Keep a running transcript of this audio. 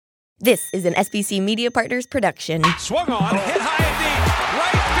This is an SBC Media Partners production. Swung on, hit high and deep,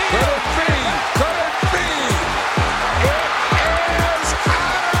 right field. Could it be? It is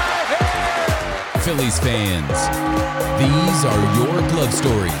out of here. Phillies fans, these are your glove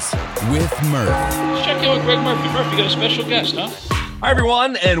stories with Murph. Let's check in with Greg Murphy. Murphy, got a special guest, huh? Hi,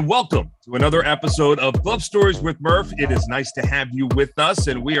 everyone, and welcome to another episode of Glove Stories with Murph. It is nice to have you with us,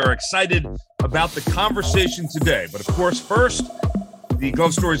 and we are excited about the conversation today. But, of course, first, the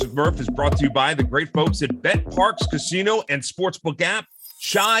Glove Stories with Murph is brought to you by the great folks at Bet Parks Casino and Sportsbook app,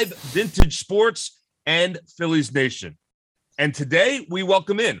 Shive Vintage Sports, and Phillies Nation. And today we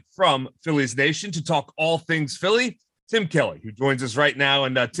welcome in from Phillies Nation to talk all things Philly, Tim Kelly, who joins us right now.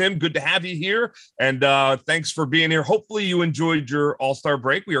 And Tim, good to have you here. And thanks for being here. Hopefully you enjoyed your All-Star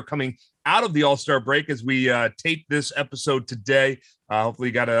break. We are coming out of the All-Star break as we tape this episide today. Hopefully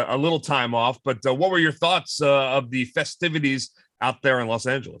you got a little time off. But what were your thoughts of the festivities out there in Los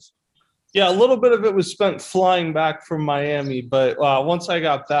Angeles? Yeah, a little bit of it was spent flying back from Miami. But once I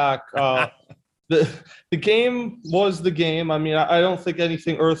got back, the game was the game. I mean, I don't think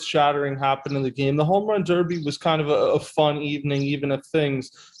anything earth-shattering happened in the game. The home run derby was kind of a fun evening, even if things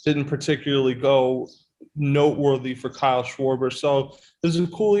didn't particularly go noteworthy for Kyle Schwarber. So it was a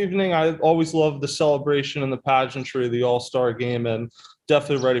cool evening. I always love the celebration and the pageantry of the All-Star game, and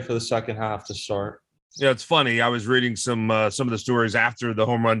definitely ready for the second half to start. Yeah, it's funny. I was reading some of the stories after the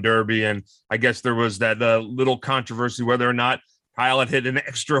home run derby, and I guess there was that little controversy whether or not Kyle had hit an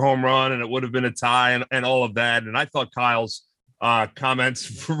extra home run and it would have been a tie and all of that. And I thought Kyle's comments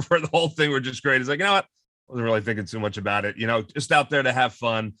for the whole thing were just great. He's like, you know what? I wasn't really thinking too much about it. You know, just out there to have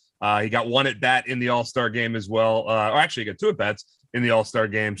fun. He got one at bat in the All-Star game as well. Or actually, he got two at bats in the All-Star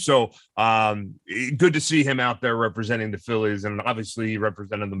game. So good to see him out there representing the Phillies. And obviously, he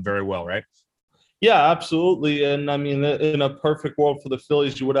represented them very well, right? Yeah, absolutely. And I mean, in a perfect world for the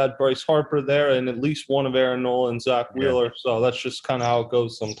Phillies, you would add Bryce Harper there and at least one of Aaron Nola and Zach Wheeler. Yeah. So that's just kind of how it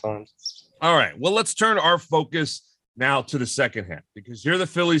goes sometimes. All right. Well, let's turn our focus now to the second half, because here the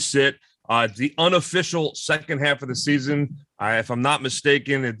Phillies sit. The unofficial second half of the season. If I'm not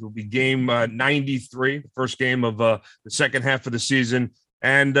mistaken, it will be game 93, the first game of the second half of the season.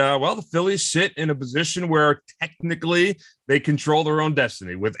 And, well, the Phillies sit in a position where technically they control their own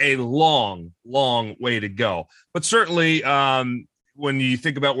destiny with a long, long way to go. But certainly when you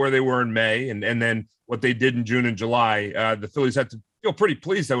think about where they were in May and then what they did in June and July, the Phillies had to feel pretty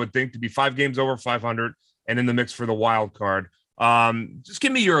pleased, I would think, to be 5 games over 500 and in the mix for the wild card. Just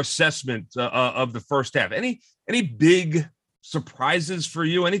give me your assessment of the first half. Any big surprises for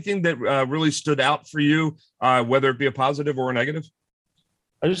you? Anything that really stood out for you, whether it be a positive or a negative?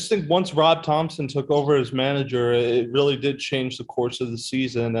 I just think once Rob Thompson took over as manager, it really did change the course of the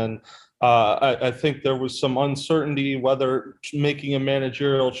season. And I think there was some uncertainty whether making a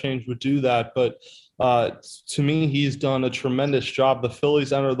managerial change would do that. But to me, he's done a tremendous job. The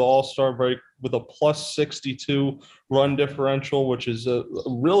Phillies entered the All-Star break with a plus 62 run differential, which is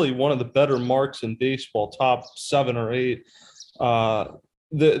really one of the better marks in baseball, top 7 or 8.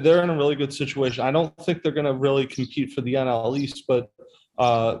 They're in a really good situation. I don't think they're going to really compete for the NL East, but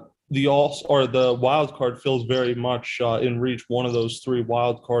the wild card feels very much in reach, one of those 3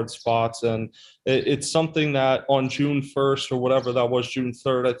 wild card spots. And it's something that on June 1st or whatever that was, June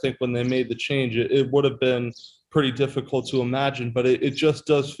 3rd, I think when they made the change, it would have been pretty difficult to imagine. But it just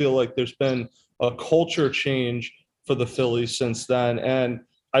does feel like there's been a culture change for the Phillies since then. And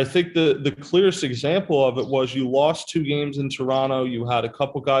I think the clearest example of it was you lost 2 games in Toronto. You had a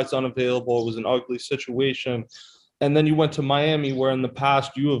couple guys unavailable. It was an ugly situation. And then you went to Miami, where in the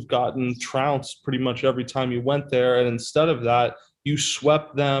past you have gotten trounced pretty much every time you went there. And instead of that, you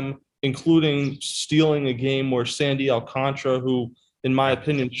swept them, including stealing a game where Sandy Alcantara, who, in my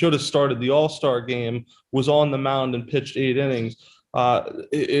opinion, should have started the All-Star game, was on the mound and pitched 8 innings.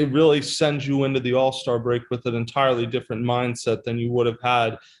 It really sends you into the All-Star break with an entirely different mindset than you would have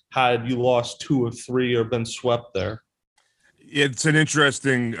had you lost 2 of 3 or been swept there. It's an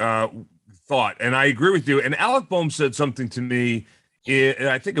interesting thought, and I agree with you. And Alec Bohm said something to me,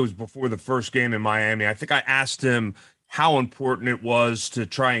 I think it was before the first game in Miami. I think I asked him how important it was to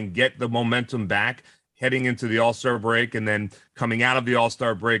try and get the momentum back heading into the All-Star break and then coming out of the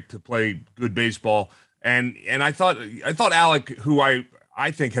All-Star break to play good baseball. And I thought Alec, who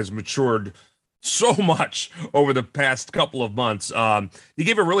I think has matured so much over the past couple of months, he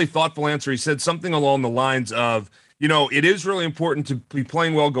gave a really thoughtful answer. He said something along the lines of, you know, it is really important to be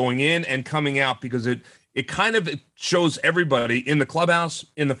playing well going in and coming out, because it kind of shows everybody in the clubhouse,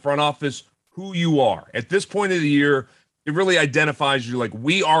 in the front office, who you are. At this point of the year, it really identifies you. Like,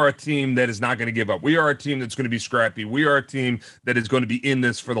 we are a team that is not going to give up. We are a team that's going to be scrappy. We are a team that is going to be in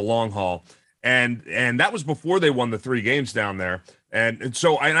this for the long haul. And that was before they won the 3 games down there. And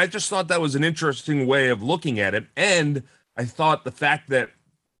so I just thought that was an interesting way of looking at it. And I thought the fact that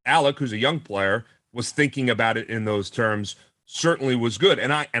Alec, who's a young player, was thinking about it in those terms certainly was good.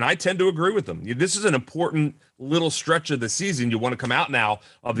 And I tend to agree with them. This is an important little stretch of the season. You want to come out now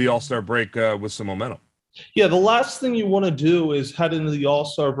of the All-Star break with some momentum. Yeah, the last thing you want to do is head into the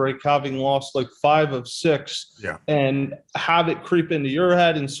All-Star break having lost like 5 of 6 and have it creep into your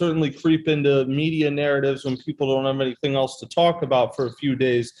head and certainly creep into media narratives when people don't have anything else to talk about for a few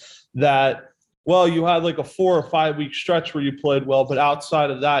days that, well, you had like a 4 or 5 week stretch where you played well, but outside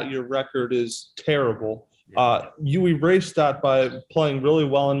of that, your record is terrible. You erased that by playing really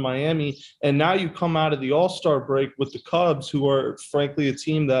well in Miami, and now you come out of the All-Star break with the Cubs, who are frankly a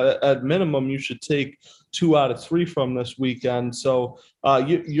team that at minimum you should take 2 out of 3 from this weekend. So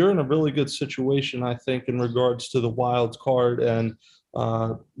you're in a really good situation, I think, in regards to the wild card and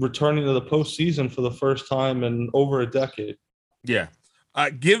returning to the postseason for the first time in over a decade. Yeah.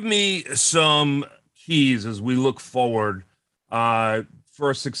 Give me some keys as we look forward for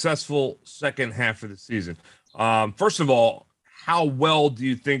a successful second half of the season. First of all, how well do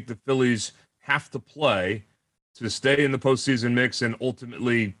you think the Phillies have to play to stay in the postseason mix and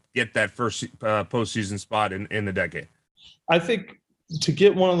ultimately get that first postseason spot in the decade? I think to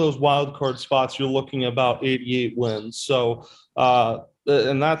get one of those wild card spots, you're looking about 88 wins. So,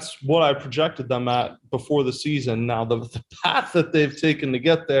 and that's what I projected them at before the season. Now, the path that they've taken to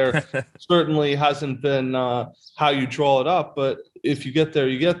get there certainly hasn't been how you draw it up, but if you get there,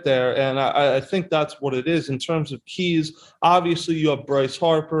 you get there. And I think that's what it is in terms of keys. Obviously, you have Bryce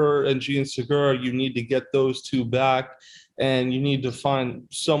Harper and Jean Segura. You need to get those 2 back, and you need to find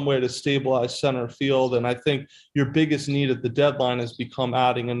some way to stabilize center field. And I think your biggest need at the deadline has become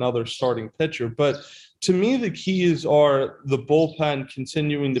adding another starting pitcher. But to me, the keys are the bullpen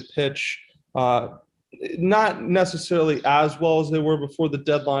continuing to pitch, not necessarily as well as they were before the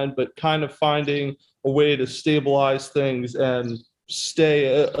deadline, but kind of finding a way to stabilize things and stay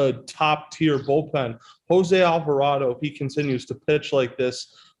a top-tier bullpen. Jose Alvarado, he continues to pitch like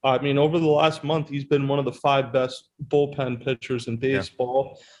this. I mean, over the last month, he's been one of the 5 best bullpen pitchers in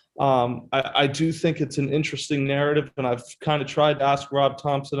baseball. I do think it's an interesting narrative, and I've kind of tried to ask Rob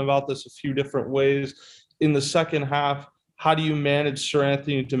Thompson about this a few different ways. In the second half, how do you manage Sir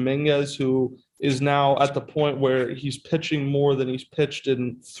Anthony Dominguez, who is now at the point where he's pitching more than he's pitched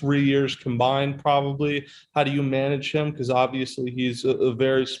in 3 years combined, probably? How do you manage him? Because obviously he's a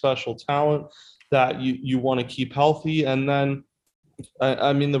very special talent that you want to keep healthy. And then,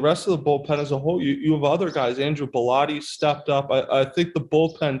 I mean, the rest of the bullpen as a whole, you have other guys. Andrew Bellotti stepped up. I think the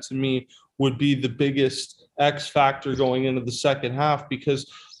bullpen, to me, would be the biggest X factor going into the second half,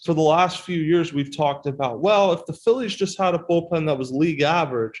 because for the last few years we've talked about, well, if the Phillies just had a bullpen that was league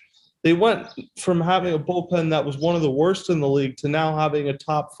average, they went from having a bullpen that was one of the worst in the league to now having a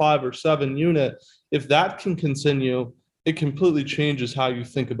top 5 or 7 unit. If that can continue, it completely changes how you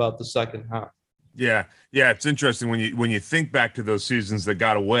think about the second half. Yeah, it's interesting when you think back to those seasons that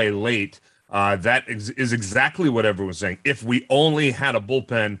got away late. That is exactly what everyone was saying. If we only had a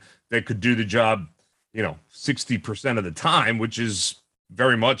bullpen that could do the job, 60% of the time, which is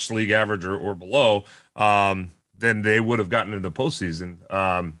very much league average or below, then they would have gotten into the postseason.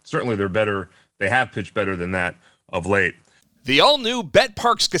 Certainly they're better. They have pitched better than that of late. The all-new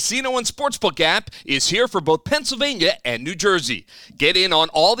BetParx Casino and Sportsbook app is here for both Pennsylvania and New Jersey. Get in on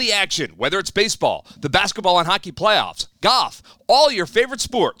all the action, whether it's baseball, the basketball and hockey playoffs, golf, all your favorite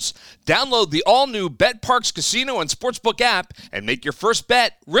sports. Download the all-new BetParx Casino and Sportsbook app and make your first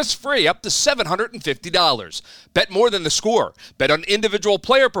bet risk-free up to $750. Bet more than the score. Bet on individual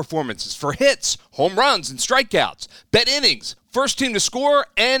player performances for hits, home runs, and strikeouts. Bet innings, first team to score,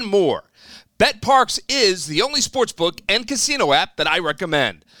 and more. BetParx is the only sportsbook and casino app that I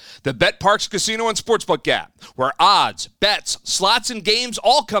recommend. The BetParx Casino and Sportsbook app, where odds, bets, slots, and games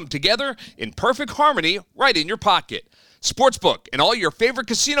all come together in perfect harmony right in your pocket. Sportsbook and all your favorite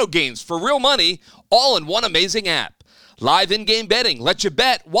casino games for real money, all in one amazing app. Live in-game betting lets you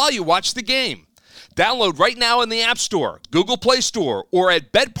bet while you watch the game. Download right now in the App Store, Google Play Store, or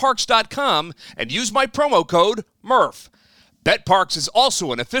at betparx.com and use my promo code MURPH. BetParx is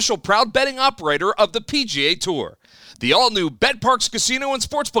also an official proud betting operator of the PGA Tour. The all-new BetParx Casino and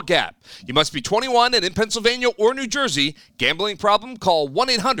Sportsbook app. You must be 21 and in Pennsylvania or New Jersey. Gambling problem? Call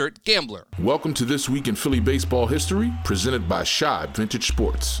 1-800-GAMBLER. Welcome to This Week in Philly Baseball History, presented by Shibe Vintage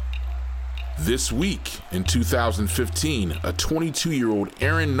Sports. This week in 2015, a 22-year-old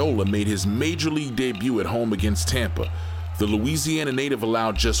Aaron Nola made his major league debut at home against Tampa. The Louisiana native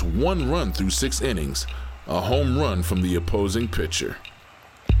allowed just 1 run through 6 innings, a home run from the opposing pitcher.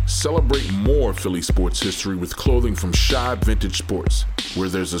 Celebrate more Philly sports history with clothing from Shibe Vintage Sports, where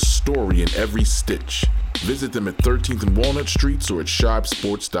there's a story in every stitch. Visit them at 13th and Walnut Streets or at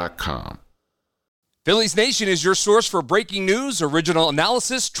shibesports.com. Phillies Nation is your source for breaking news, original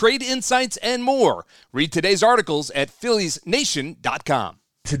analysis, trade insights, and more. Read today's articles at philliesnation.com.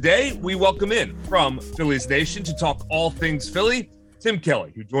 Today, we welcome in from Phillies Nation to talk all things Philly, Tim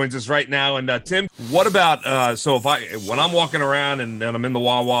Kelly, who joins us right now. And Tim, what about, when I'm walking around and I'm in the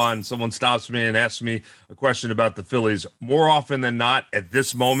Wawa and someone stops me and asks me a question about the Phillies, more often than not at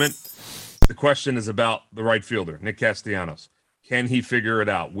this moment, the question is about the right fielder, Nick Castellanos. Can he figure it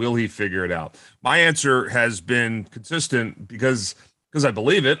out? Will he figure it out? My answer has been consistent because I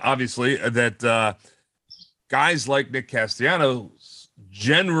believe it, obviously, that guys like Nick Castellanos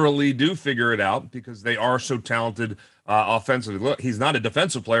generally do figure it out because they are so talented offensively. Look, he's not a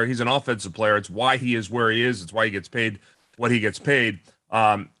defensive player. He's an offensive player. It's why he is where he is. It's why he gets paid what he gets paid.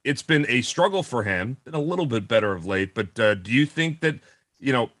 It's been a struggle for him, been a little bit better of late. But do you think that,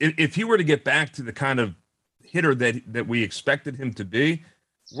 if he were to get back to the kind of hitter that we expected him to be,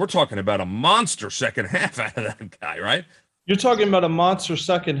 we're talking about a monster second half out of that guy, right? You're talking about a monster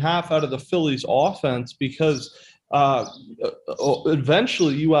second half out of the Phillies offense because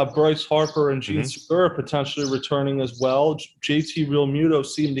eventually you have Bryce Harper and Gene Segura potentially returning as well. JT Realmuto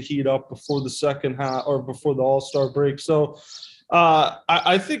seemed to heat up before the second half or before the All-Star break. So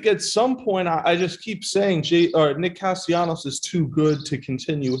I think at some point I just keep saying Nick Castellanos is too good to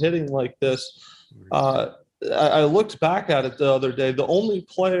continue hitting like this. I looked back at it the other day. The only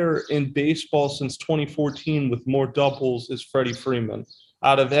player in baseball since 2014 with more doubles is Freddie Freeman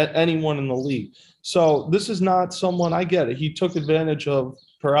out of anyone in the league. So this is not someone, I get it. He took advantage of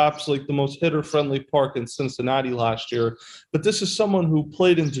perhaps like the most hitter-friendly park in Cincinnati last year. But this is someone who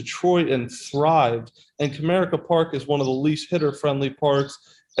played in Detroit and thrived. And Comerica Park is one of the least hitter-friendly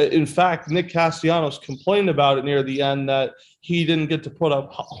parks. In fact, Nick Castellanos complained about it near the end that he didn't get to put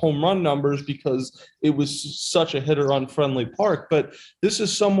up home run numbers because it was such a hitter-unfriendly park. But this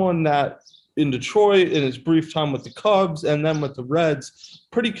is someone that in Detroit, in his brief time with the Cubs and then with the Reds,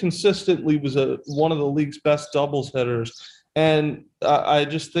 pretty consistently was one of the league's best doubles hitters. And I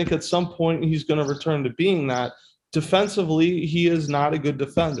just think at some point he's going to return to being that. Defensively, he is not a good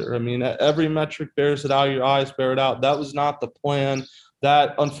defender. I mean, every metric bears it out. Your eyes bear it out. That was not the plan.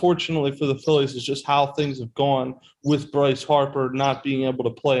 That, unfortunately for the Phillies, is just how things have gone with Bryce Harper not being able to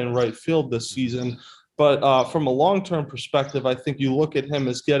play in right field this season. But from a long-term perspective, I think you look at him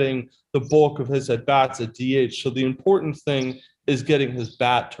as getting the bulk of his at-bats at DH. So the important thing is getting his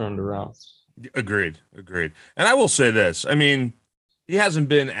bat turned around. Agreed. And I will say this. I mean, he hasn't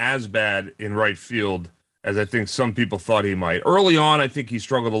been as bad in right field as I think some people thought he might. Early on, I think he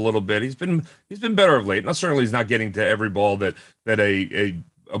struggled a little bit. He's been better of late. Now, certainly he's not getting to every ball that a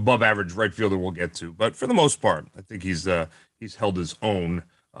above average right fielder will get to, but for the most part, I think he's held his own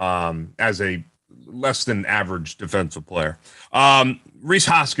as a less than average defensive player. Rhys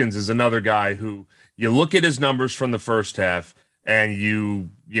Hoskins is another guy who you look at his numbers from the first half and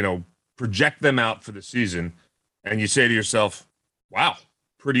you project them out for the season and you say to yourself, wow,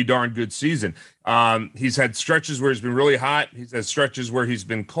 pretty darn good season. He's had stretches where he's been really hot. He's had stretches where he's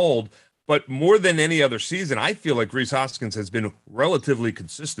been cold, but more than any other season, I feel like Rhys Hoskins has been relatively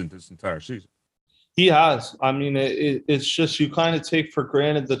consistent this entire season. He has. I mean, it's just you kind of take for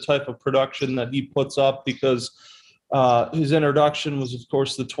granted the type of production that he puts up because his introduction was, of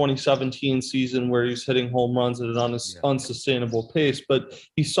course, the 2017 season where he's hitting home runs at an unsustainable pace. But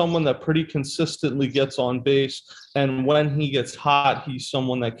he's someone that pretty consistently gets on base. And when he gets hot, he's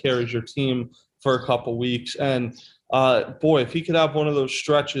someone that carries your team for a couple weeks. And, boy, if he could have one of those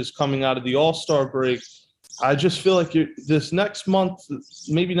stretches coming out of the All-Star break, I just feel like this next month,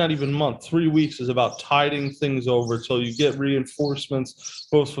 maybe not even month, 3 weeks is about tiding things over till you get reinforcements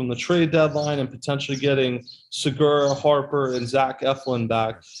both from the trade deadline and potentially getting Segura, Harper, and Zach Eflin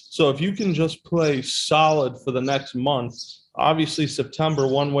back. So if you can just play solid for the next month, obviously September,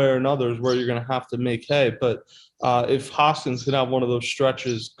 one way or another, is where you're going to have to make hay. But if Hoskins can have one of those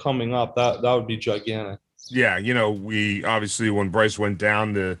stretches coming up, that would be gigantic. Yeah, we obviously, when Bryce went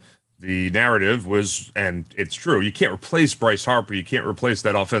down, the narrative was, and it's true, you can't replace Bryce Harper. You can't replace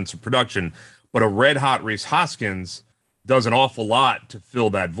that offensive production. But a red-hot Rhys Hoskins does an awful lot to fill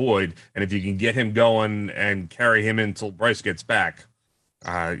that void. And if you can get him going and carry him until Bryce gets back,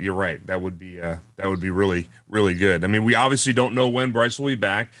 you're right. That would be really, really good. I mean, we obviously don't know when Bryce will be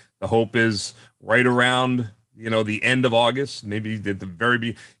back. The hope is right around, the end of August, maybe at the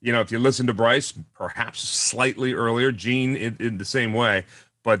very, if you listen to Bryce, perhaps slightly earlier, Gene in the same way.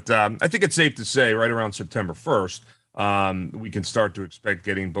 But I think it's safe to say right around September 1st, we can start to expect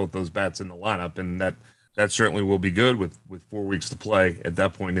getting both those bats in the lineup, and that certainly will be good with 4 weeks to play at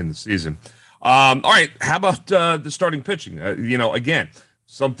that point in the season. All right, how about the starting pitching? Again,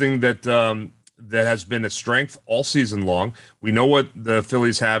 something that has been a strength all season long. We know what the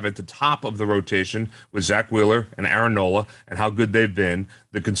Phillies have at the top of the rotation with Zach Wheeler and Aaron Nola and how good they've been.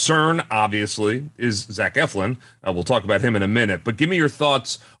 The concern, obviously, is Zach Eflin. We'll talk about him in a minute. But give me your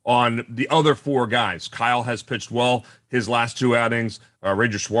thoughts on the other 4 guys. Kyle has pitched well his last 2 outings.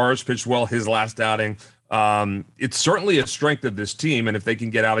 Ranger Suarez pitched well his last outing. It's certainly a strength of this team, and if they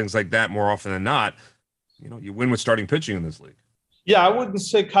can get outings like that more often than not, you win with starting pitching in this league. Yeah, I wouldn't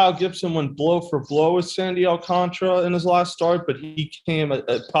say Kyle Gibson went blow for blow with Sandy Alcantara in his last start, but he came at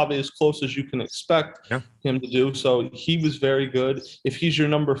probably as close as you can expect him to do. So he was very good. If he's your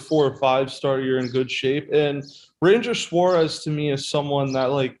number 4 or 5 starter, you're in good shape. And Ranger Suarez, to me, is someone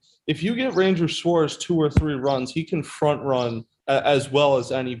that, if you get Ranger Suarez 2 or 3 runs, he can front run as well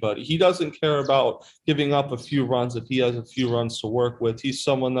as anybody. He doesn't care about giving up a few runs if he has a few runs to work with. He's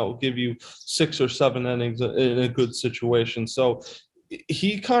someone that will give you 6 or 7 innings in a good situation. So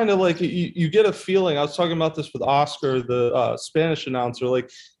he kind of you get a feeling. I was talking about this with Oscar, the Spanish announcer.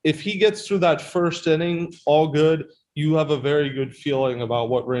 If he gets through that first inning, all good, you have a very good feeling about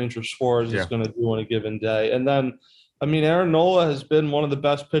what Ranger Suarez is going to do on a given day. And then, Aaron Nola has been one of the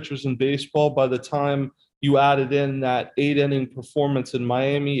best pitchers in baseball. By the time you added in that 8-inning performance in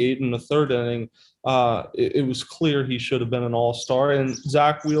Miami, 8 in the 3rd inning, it was clear he should have been an all-star. And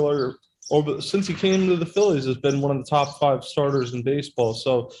Zach Wheeler, since he came to the Phillies, has been one of the top 5 starters in baseball.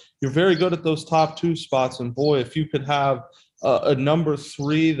 So you're very good at those top 2 spots. And boy, if you could have a number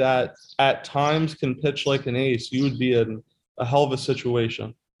 3 that at times can pitch like an ace, you would be in a hell of a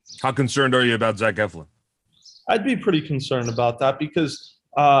situation. How concerned are you about Zach Eflin? I'd be pretty concerned about that because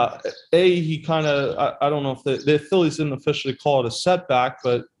he kind of, I don't know if the Phillies didn't officially call it a setback,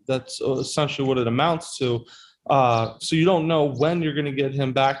 but that's essentially what it amounts to. So you don't know when you're going to get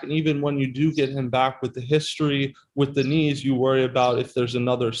him back. And even when you do get him back with the history with the knees, you worry about if there's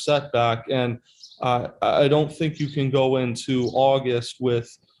another setback. And I don't think you can go into August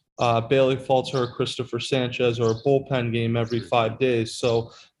with Bailey Falter or Christopher Sanchez or a bullpen game every 5 days.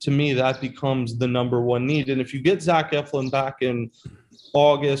 So to me, that becomes the number 1 need. And if you get Zach Eflin back in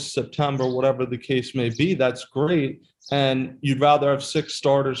August, September, whatever the case may be, that's great. And you'd rather have 6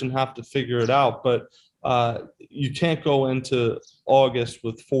 starters and have to figure it out. But you can't go into August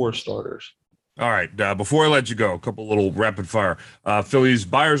with 4 starters. All right. Before I let you go, a couple little rapid fire. Phillies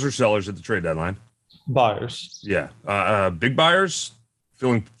buyers or sellers at the trade deadline? Buyers. Yeah. Big buyers,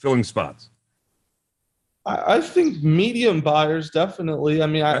 filling spots. I think medium buyers, definitely.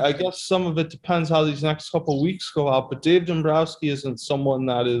 I guess some of it depends how these next couple of weeks go out, but Dave Dombrowski isn't someone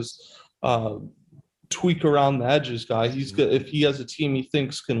that is tweak around the edges guy. He's good. If he has a team he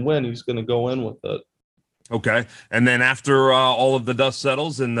thinks can win, he's going to go in with it. Okay. And then after all of the dust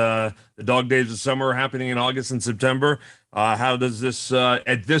settles and the dog days of summer happening in August and September, how does this,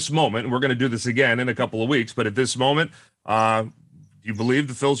 at this moment, we're going to do this again in a couple of weeks, but at this moment, do you believe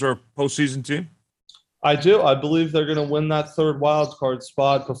the Phils are a postseason team? I do. I believe they're going to win that 3rd wild card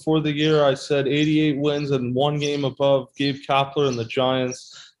spot. Before the year, I said 88 wins and 1 game above Gabe Kapler and the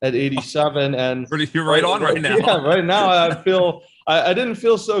Giants at 87. And you're right on right now. Yeah, right now I feel I didn't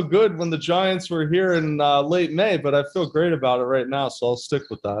feel so good when the Giants were here in late May, but I feel great about it right now, so I'll stick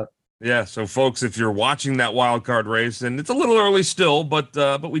with that. Yeah, so folks, if you're watching that wild card race, and it's a little early still, but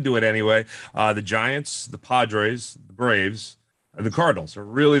we do it anyway. The Giants, the Padres, the Braves, the Cardinals are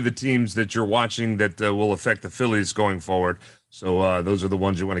really the teams that you're watching that will affect the Phillies going forward. So those are the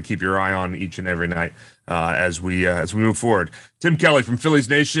ones you want to keep your eye on each and every night as we move forward. Tim Kelly from Phillies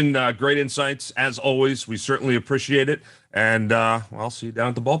Nation, great insights as always. We certainly appreciate it, and I'll see you down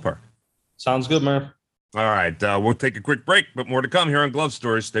at the ballpark. Sounds good, man. All right, we'll take a quick break, but more to come here on Glove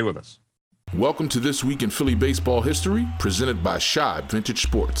Stories. Stay with us. Welcome to This Week in Philly Baseball History, presented by Shibe Vintage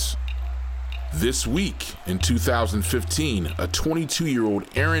Sports. This week in 2015, a 22-year-old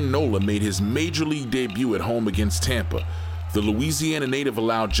Aaron Nola made his major league debut at home against Tampa. The Louisiana native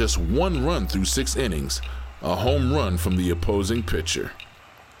allowed just 1 run through 6 innings, a home run from the opposing pitcher.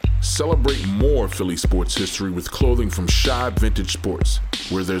 Celebrate more Philly sports history with clothing from Shibe Vintage Sports,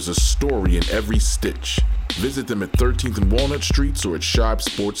 where there's a story in every stitch. Visit them at 13th and Walnut Streets or at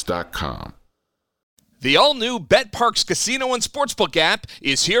shibesports.com. The all-new BetParx Casino and Sportsbook app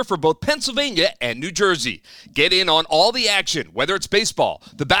is here for both Pennsylvania and New Jersey. Get in on all the action, whether it's baseball,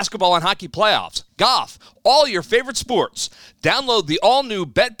 the basketball and hockey playoffs, golf, all your favorite sports. Download the all-new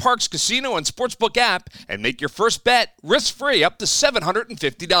BetParx Casino and Sportsbook app and make your first bet risk-free up to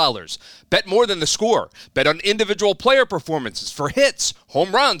 $750. Bet more than the score. Bet on individual player performances for hits,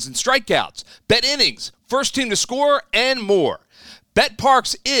 home runs, and strikeouts. Bet innings, first team to score, and more.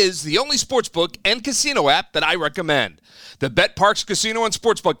 BetParx is the only sportsbook and casino app that I recommend. The BetParx Casino and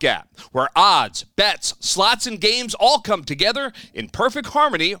Sportsbook app, where odds, bets, slots, and games all come together in perfect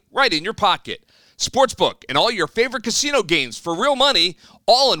harmony right in your pocket. Sportsbook and all your favorite casino games for real money,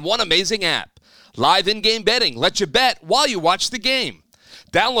 all in one amazing app. Live in-game betting lets you bet while you watch the game.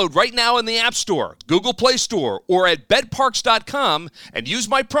 Download right now in the App Store, Google Play Store, or at betparx.com and use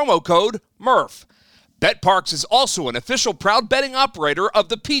my promo code MURPH. BetParx is also an official proud betting operator of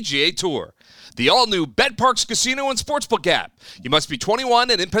the PGA Tour. The all-new BetParx Casino and Sportsbook app. You must be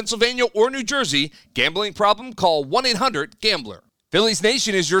 21 and in Pennsylvania or New Jersey. Gambling problem? Call 1-800-GAMBLER. Phillies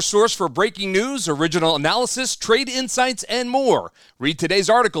Nation is your source for breaking news, original analysis, trade insights, and more. Read today's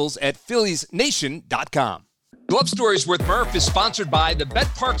articles at philliesnation.com. Glove Stories with Murph is sponsored by the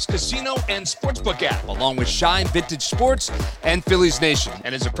BetParx Casino and Sportsbook app, along with Shine Vintage Sports and Phillies Nation,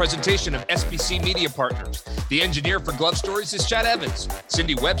 and is a presentation of SBC Media Partners. The engineer for Glove Stories is Chad Evans.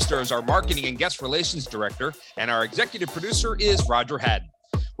 Cindy Webster is our marketing and guest relations director, and our executive producer is Roger Haddon.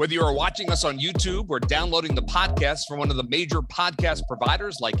 Whether you are watching us on YouTube or downloading the podcast from one of the major podcast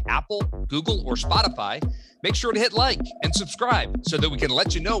providers like Apple, Google, or Spotify, make sure to hit like and subscribe so that we can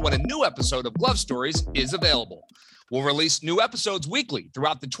let you know when a new episode of Glove Stories is available. We'll release new episodes weekly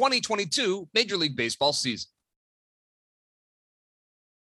throughout the 2022 Major League Baseball season.